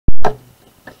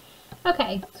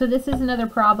Okay, so this is another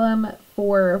problem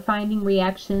for finding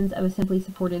reactions of a simply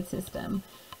supported system.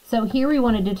 So here we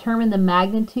want to determine the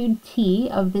magnitude T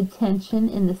of the tension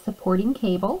in the supporting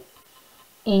cable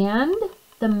and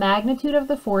the magnitude of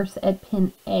the force at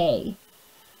pin A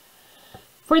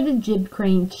for the jib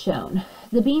crane shown.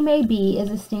 The beam AB is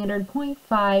a standard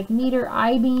 0.5 meter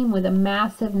I-beam with a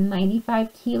massive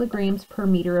 95 kilograms per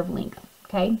meter of length.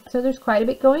 Okay, so there's quite a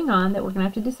bit going on that we're going to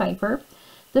have to decipher.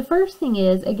 The first thing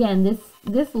is, again,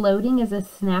 this loading is a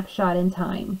snapshot in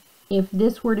time. If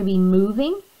this were to be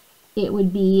moving, it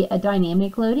would be a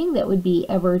dynamic loading that would be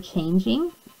ever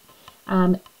changing.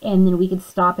 And then we could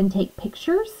stop and take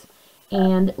pictures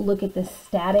and look at the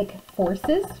static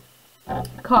forces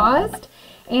caused.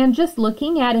 And just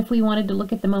looking at, if we wanted to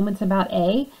look at the moments about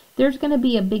A, there's going to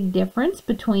be a big difference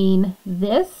between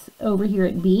this over here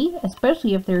at B,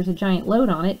 especially if there's a giant load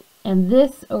on it, and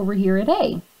this over here at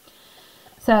A.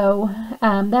 So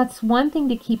that's one thing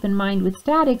to keep in mind with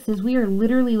statics, is we are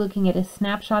literally looking at a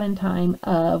snapshot in time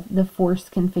of the force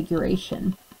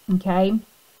configuration. Okay.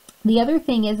 The other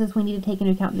thing is we need to take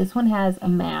into account this one has a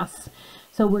mass.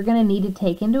 So we're going to need to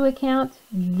take into account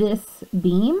this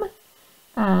beam,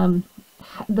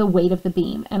 the weight of the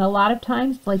beam. And a lot of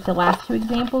times, like the last two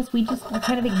examples, we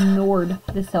kind of ignored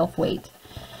the self-weight.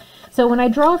 So when I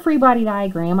draw a free body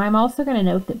diagram, I'm also going to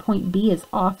note that point B is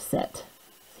offset.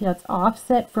 See how it's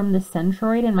offset from the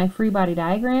centroid, and my free body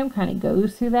diagram kind of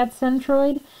goes through that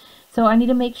centroid. So I need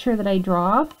to make sure that I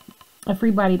draw a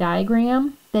free body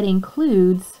diagram that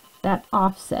includes that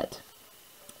offset.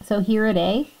 So here at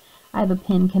A, I have a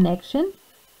pin connection,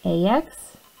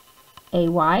 AX,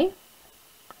 AY.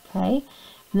 Okay,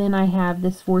 then I have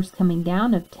this force coming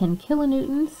down of 10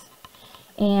 kilonewtons,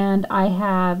 and I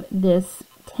have this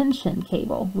tension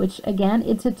cable, which again,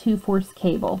 it's a two-force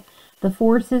cable. The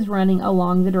force is running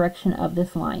along the direction of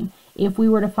this line. If we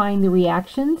were to find the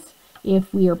reactions,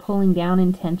 if we are pulling down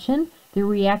in tension, the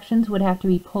reactions would have to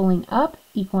be pulling up,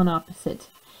 equal and opposite.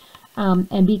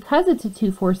 And because it's a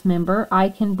two-force member, I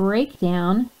can break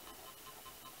down,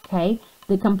 okay,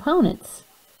 the components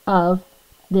of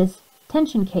this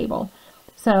tension cable.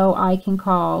 So I can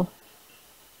call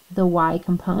the Y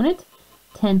component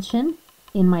tension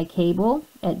in my cable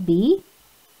at B,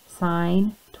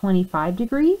 sine 25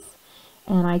 degrees.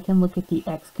 And I can look at the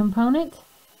X component,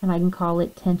 and I can call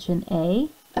it tension A.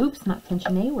 Oops, not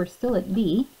tension A, we're still at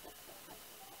B.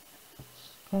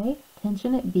 Okay,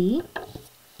 tension at B,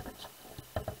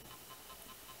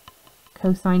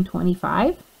 cosine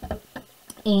 25.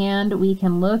 And we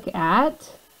can look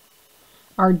at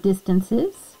our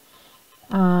distances.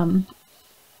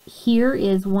 Here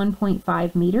is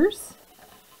 1.5 meters.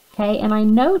 Okay, and I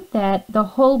note that the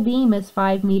whole beam is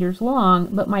 5 meters long,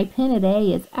 but my pin at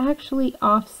A is actually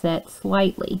offset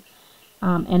slightly,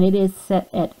 and it is set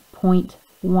at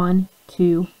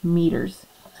 0.12 meters.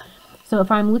 So if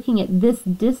I'm looking at this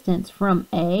distance from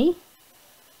A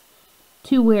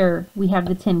to where we have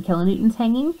the 10 kilonewtons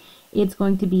hanging, it's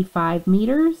going to be 5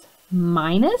 meters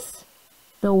minus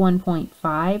the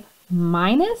 1.5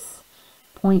 minus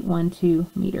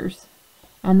 0.12 meters.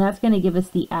 And that's going to give us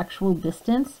the actual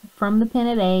distance from the pin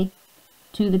at A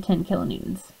to the 10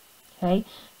 kilonewtons. Okay.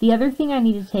 The other thing I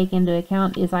need to take into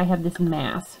account is I have this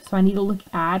mass. So I need to look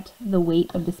at the weight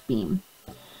of this beam.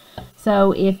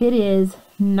 So if it is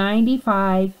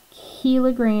 95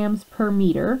 kilograms per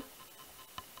meter,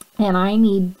 and I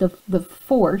need the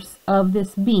force of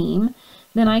this beam,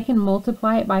 then I can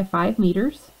multiply it by 5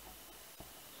 meters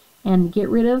and get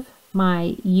rid of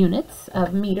my units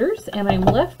of meters, and I'm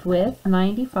left with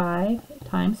 95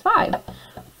 times 5,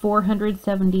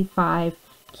 475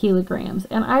 kilograms.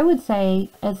 And I would say,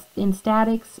 as in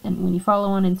statics and when you follow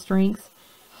on in strengths,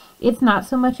 it's not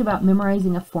so much about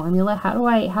memorizing a formula. How do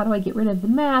I get rid of the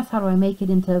mass? How do I make it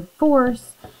into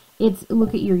force? It's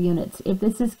look at your units. If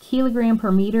this is kilogram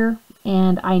per meter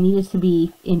and I need it to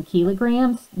be in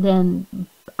kilograms, then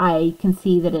I can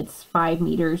see that it's 5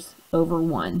 meters over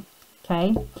 1.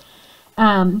 Okay.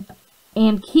 And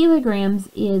kilograms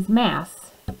is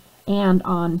mass. And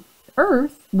on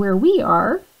Earth, where we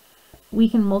are, we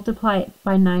can multiply it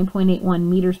by 9.81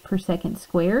 meters per second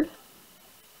squared.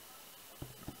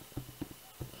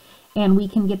 And we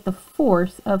can get the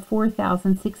force of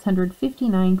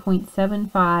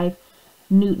 4,659.75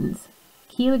 newtons.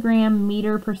 Kilogram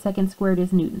meter per second squared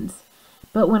is newtons.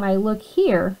 But when I look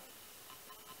here,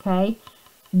 okay,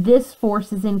 this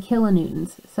force is in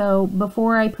kilonewtons. So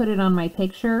before I put it on my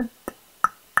picture,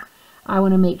 I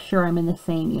want to make sure I'm in the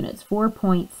same units,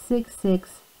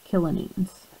 4.66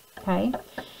 kilonewtons. Okay,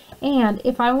 and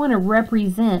if I want to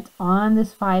represent on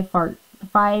this 5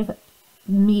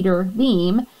 meter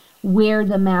beam where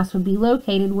the mass would be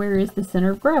located. Where is the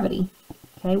center of gravity?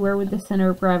 Okay, where would the center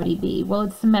of gravity be? Well,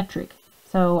 it's symmetric.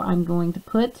 So I'm going to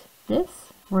put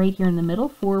this right here in the middle,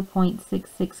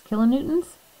 4.66 kilonewtons.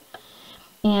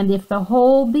 And if the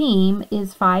whole beam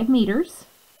is 5 meters,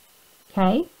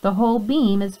 okay, the whole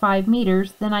beam is 5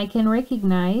 meters, then I can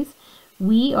recognize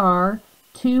we are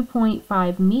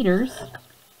 2.5 meters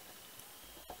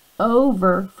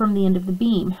over from the end of the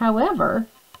beam. However,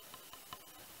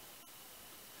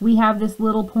 we have this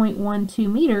little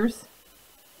 0.12 meters,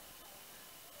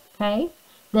 okay,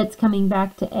 that's coming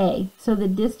back to A. So the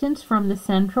distance from the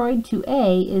centroid to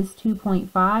A is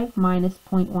 2.5 minus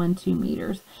 0.12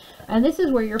 meters. And this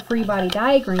is where your free body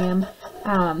diagram,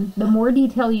 the more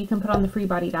detail you can put on the free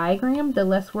body diagram, the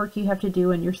less work you have to do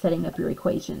when you're setting up your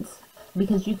equations.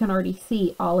 Because you can already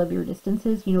see all of your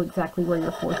distances, you know exactly where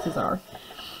your forces are.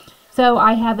 So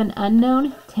I have an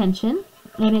unknown tension,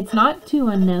 and it's not two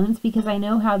unknowns because I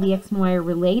know how the x and y are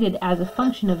related as a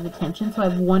function of the tension. So I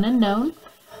have one unknown,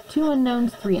 two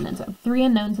unknowns, three unknowns. I have three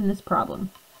unknowns in this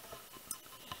problem.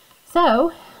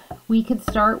 So we could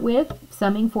start with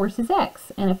summing forces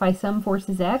x. And if I sum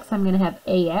forces x, I'm going to have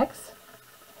ax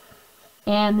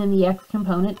and then the x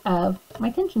component of my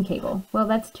tension cable. Well,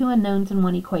 that's two unknowns in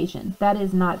one equation. That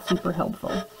is not super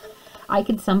helpful. I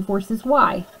could sum forces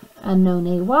y. Unknown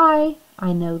ay,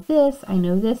 I know this, I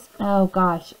know this. Oh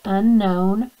gosh,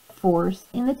 unknown force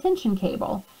in the tension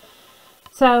cable.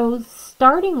 So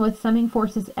starting with summing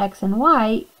forces x and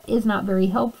y is not very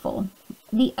helpful.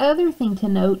 The other thing to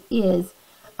note is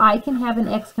I can have an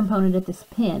x component at this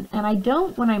pin, and I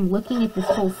don't, when I'm looking at this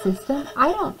whole system,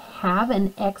 I don't have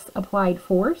an x applied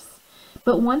force,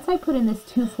 but once I put in this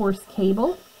two-force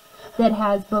cable that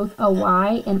has both a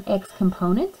y and x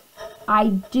component, I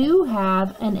do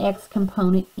have an x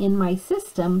component in my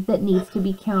system that needs to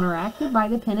be counteracted by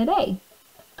the pin at A.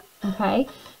 Okay,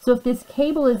 so if this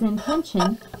cable is in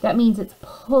tension, that means it's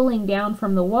pulling down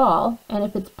from the wall, and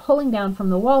if it's pulling down from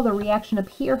the wall, the reaction up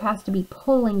here has to be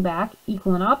pulling back,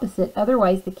 equal and opposite,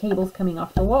 otherwise the cable's coming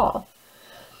off the wall.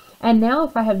 And now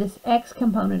if I have this x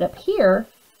component up here,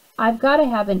 I've got to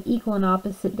have an equal and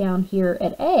opposite down here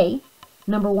at A,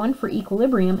 number one for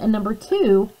equilibrium, and number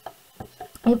two,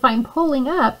 if I'm pulling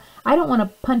up, I don't want to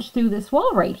punch through this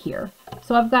wall right here.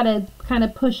 So I've got to kind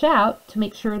of push out to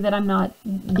make sure that I'm not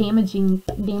damaging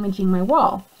my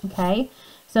wall. Okay,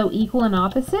 so equal and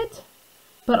opposite,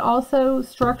 but also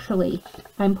structurally,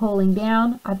 I'm pulling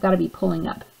down, I've got to be pulling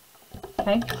up.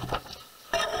 Okay,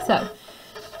 so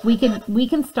we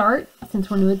can start, since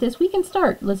we're new at this, we can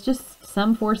start. Let's just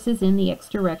sum forces in the x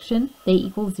direction. They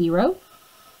equal 0.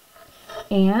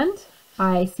 And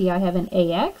I see I have an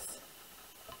ax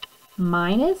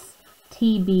minus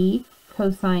TB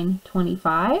cosine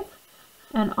 25,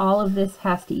 and all of this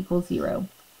has to equal 0.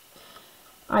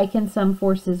 I can sum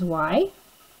forces y,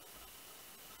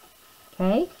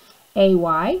 okay,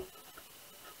 AY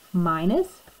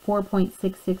minus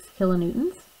 4.66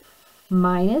 kilonewtons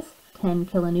minus 10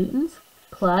 kilonewtons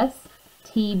plus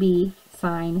TB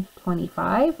sine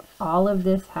 25. All of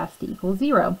this has to equal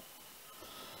 0.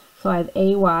 So I have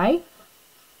AY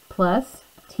plus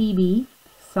TB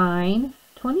sine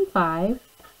 25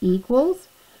 equals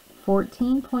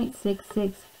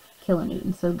 14.66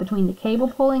 kilonewtons. So between the cable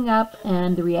pulling up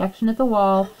and the reaction at the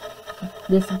wall,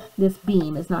 this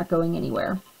beam is not going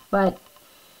anywhere. But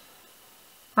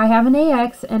I have an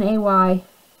AX, an AY,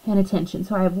 and a tension.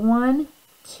 So I have 1,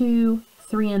 2,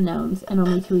 3 unknowns and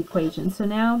only 2 equations. So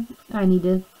now I need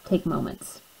to take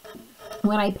moments.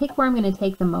 When I pick where I'm going to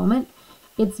take the moment,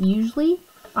 it's usually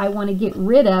I want to get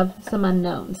rid of some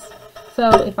unknowns. So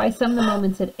if I sum the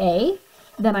moments at A,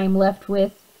 then I'm left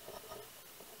with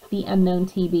the unknown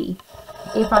TB.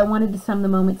 If I wanted to sum the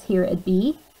moments here at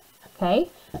B, okay,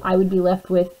 I would be left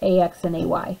with AX and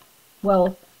AY.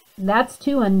 Well, that's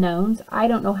 2 unknowns. I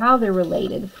don't know how they're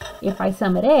related. If I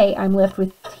sum at A, I'm left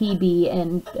with TB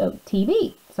and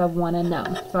TB. So I have 1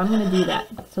 unknown. So I'm going to do that.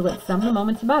 So let's sum the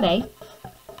moments about A.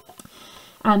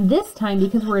 And this time,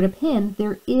 because we're at a pin,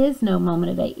 there is no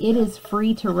moment at A. It is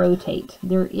free to rotate.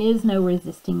 There is no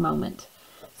resisting moment.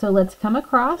 So let's come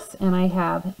across, and I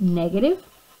have negative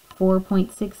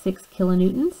 4.66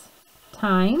 kilonewtons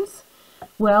times,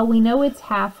 well, we know it's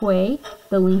halfway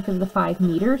the length of the 5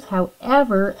 meters.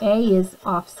 However, A is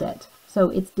offset. So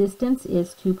its distance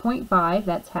is 2.5,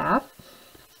 that's half,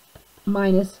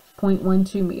 minus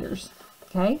 0.12 meters.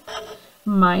 Okay,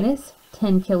 minus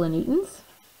 10 kilonewtons.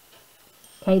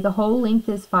 Okay, the whole length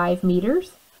is 5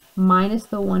 meters, minus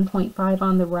the 1.5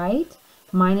 on the right,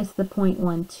 minus the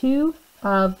 0.12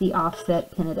 of the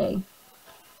offset pin at A.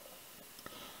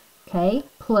 Okay,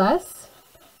 plus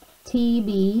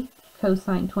TB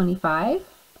cosine 25.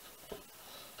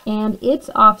 And its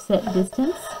offset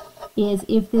distance is,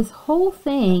 if this whole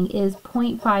thing is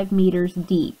 0.5 meters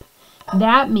deep,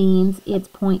 that means it's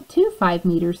 0.25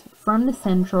 meters from the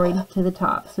centroid to the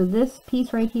top. So this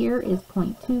piece right here is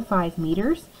 0.25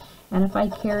 meters. And if I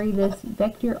carry this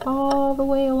vector all the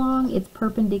way along, its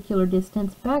perpendicular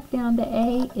distance back down to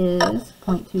A is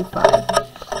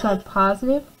 0.25. So I have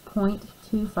positive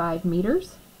 0.25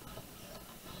 meters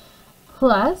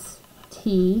plus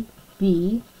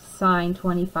TB sine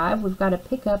 25. We've got to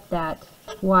pick up that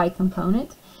y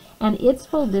component. And its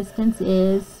full distance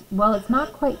is, well, it's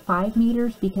not quite 5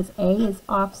 meters because A is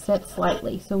offset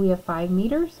slightly. So we have 5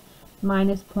 meters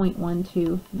minus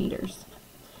 0.12 meters.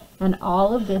 And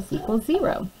all of this equals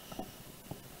 0.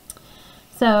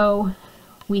 So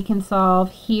we can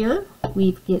solve here.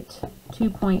 We get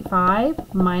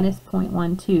 2.5 minus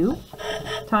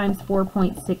 0.12 times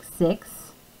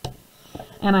 4.66.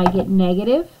 And I get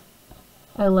negative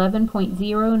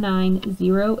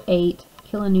 11.0908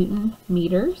 kilonewton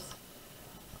meters,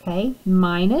 okay,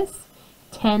 minus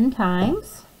 10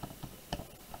 times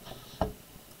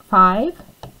 5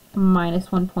 minus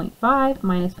 1.5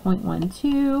 minus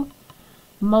 0.12,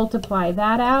 multiply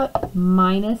that out,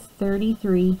 minus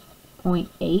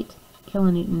 33.8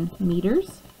 kilonewton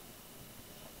meters,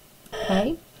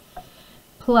 okay,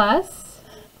 plus,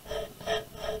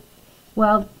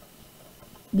 well,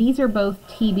 these are both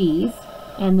TBs,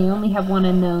 and they only have one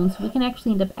unknown, so we can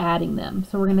actually end up adding them.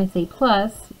 So we're going to say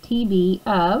plus TB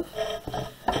of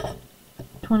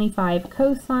 25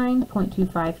 cosine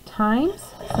 0.25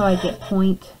 times, so I get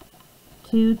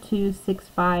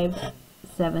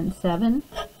 0.226577,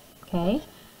 okay,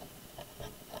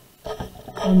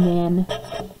 and then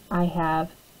I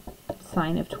have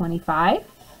sine of 25,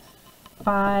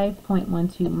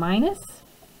 5.12 minus,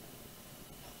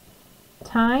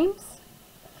 times,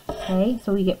 okay,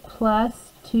 so we get plus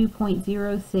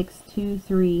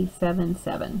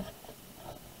 2.062377.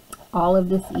 All of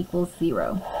this equals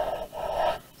 0.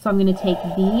 So I'm going to take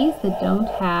these that don't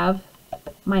have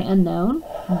my unknown,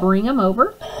 bring them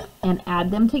over, and add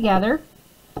them together.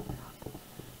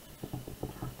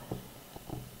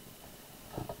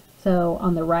 So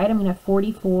on the right, I'm going to have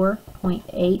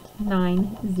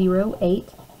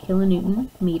 44.8908 kilonewton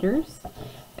meters.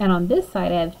 And on this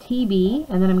side, I have TB,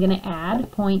 and then I'm going to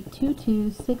add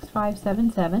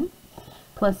 0.226577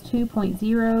 plus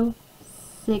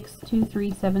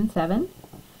 2.062377,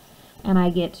 and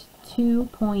I get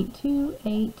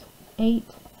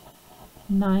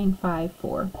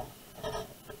 2.288954.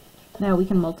 Now we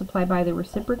can multiply by the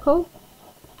reciprocal,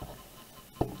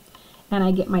 and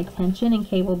I get my tension in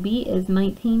cable B is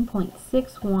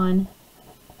 19.61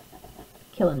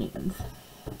 kilonewtons.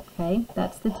 Okay,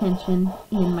 that's the tension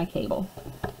in my cable.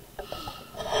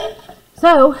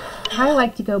 So I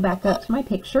like to go back up to my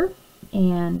picture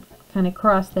and kind of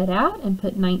cross that out and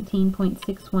put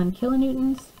 19.61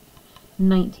 kilonewtons,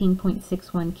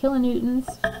 19.61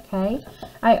 kilonewtons. Okay,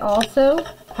 I also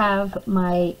have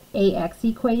my AX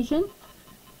equation.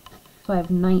 So I have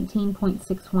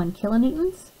 19.61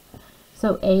 kilonewtons.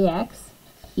 So AX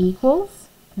equals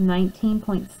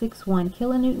 19.61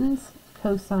 kilonewtons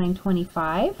cosine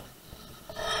 25.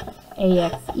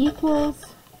 AX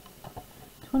equals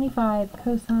 25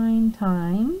 cosine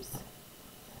times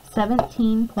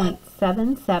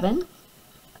 17.77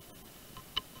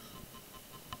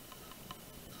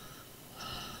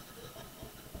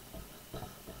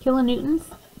 kilonewtons.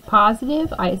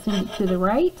 Positive, I assumed it to the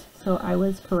right, so I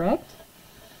was correct.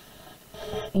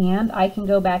 And I can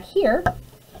go back here,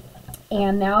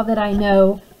 and now that I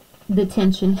know the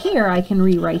tension here, I can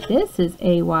rewrite this as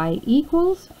AY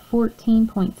equals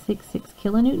 14.66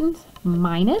 kilonewtons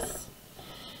minus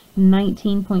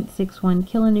 19.61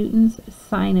 kilonewtons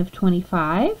sine of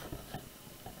 25.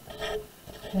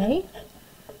 Okay,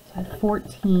 so I have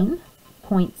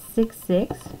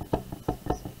 14.66,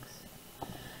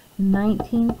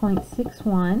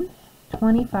 19.61,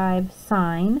 25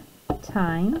 sine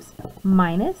times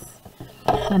minus,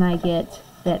 and I get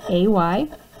that AY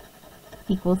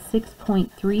equals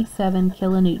 6.37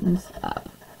 kilonewtons up.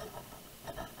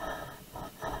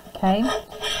 Okay,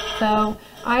 so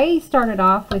I started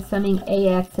off with summing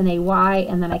AX and AY,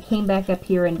 and then I came back up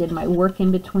here and did my work in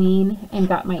between and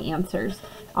got my answers.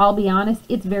 I'll be honest,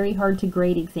 it's very hard to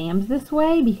grade exams this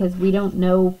way because we don't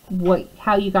know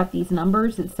how you got these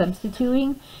numbers. It's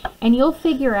substituting, and you'll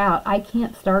figure out I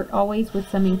can't start always with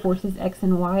summing forces X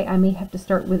and Y. I may have to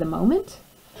start with a moment,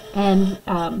 and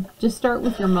just start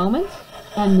with your moment,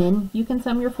 and then you can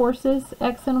sum your forces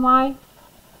X and Y,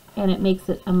 and it makes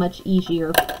it a much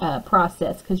easier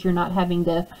process because you're not having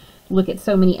to look at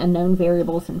so many unknown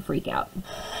variables and freak out.